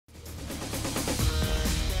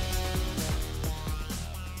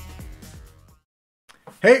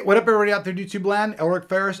Hey, what up everybody out there, YouTube land? Elric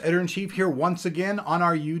Ferris, Editor-in-Chief here once again on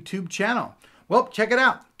our YouTube channel. Well, check it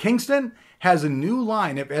out. Kingston has a new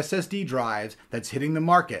line of SSD drives that's hitting the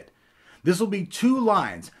market. This will be two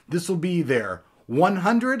lines. This will be their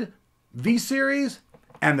 100 V series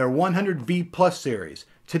and their 100 V Plus series.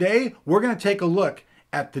 Today, we're going to take a look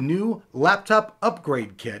at the new laptop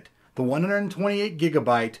upgrade kit, the 128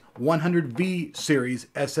 gigabyte 100 V series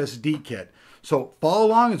SSD kit. So follow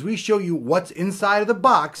along as we show you what's inside of the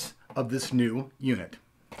box of this new unit.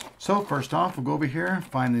 So first off, we'll go over here,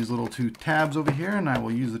 find these little two tabs over here, and I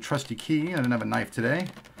will use the trusty key. I didn't have a knife today.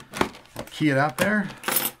 I'll key it out there.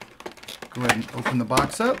 Go ahead and open the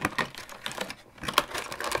box up.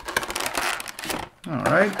 All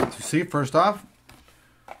right, as you see, first off,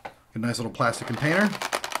 a nice little plastic container.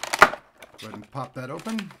 Go ahead and pop that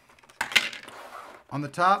open. On the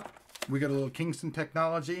top, we got a little Kingston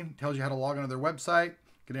technology. Tells you how to log onto their website,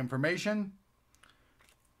 get information.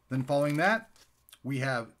 Then following that, we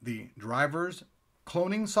have the drivers,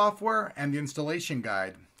 cloning software, and the installation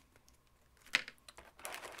guide.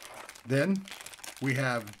 Then we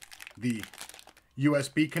have the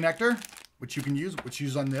USB connector, which you can use, which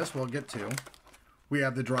is on this, we'll get to. We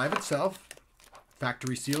have the drive itself,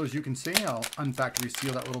 factory seal, as you can see. I'll unfactory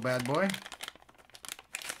seal that little bad boy.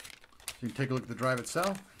 So you can take a look at the drive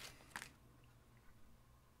itself.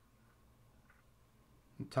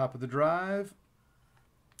 Top of the drive,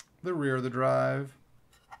 the rear of the drive.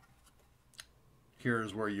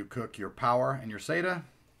 Here's where you cook your power and your SATA.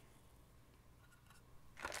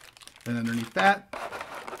 Then underneath that,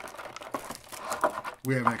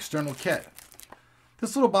 we have an external kit.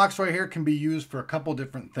 This little box right here can be used for a couple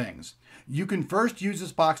different things. You can first use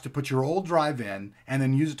this box to put your old drive in and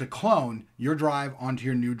then use it to clone your drive onto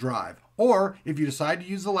your new drive. Or if you decide to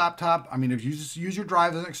use the laptop, if you just use your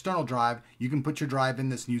drive as an external drive, you can put your drive in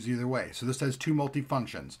this and use it either way. So this has two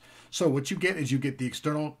multi-functions. So what you get is you get the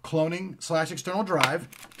external cloning / external drive,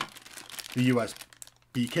 the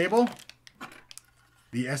USB cable,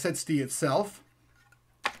 the SSD itself,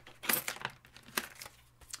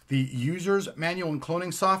 the user's manual and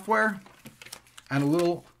cloning software, and a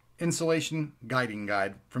little installation guiding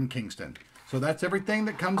guide from Kingston. So that's everything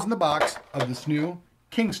that comes in the box of this new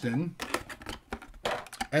Kingston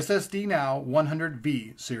SSDNOW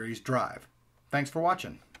 100V series drive. Thanks for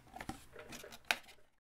watching.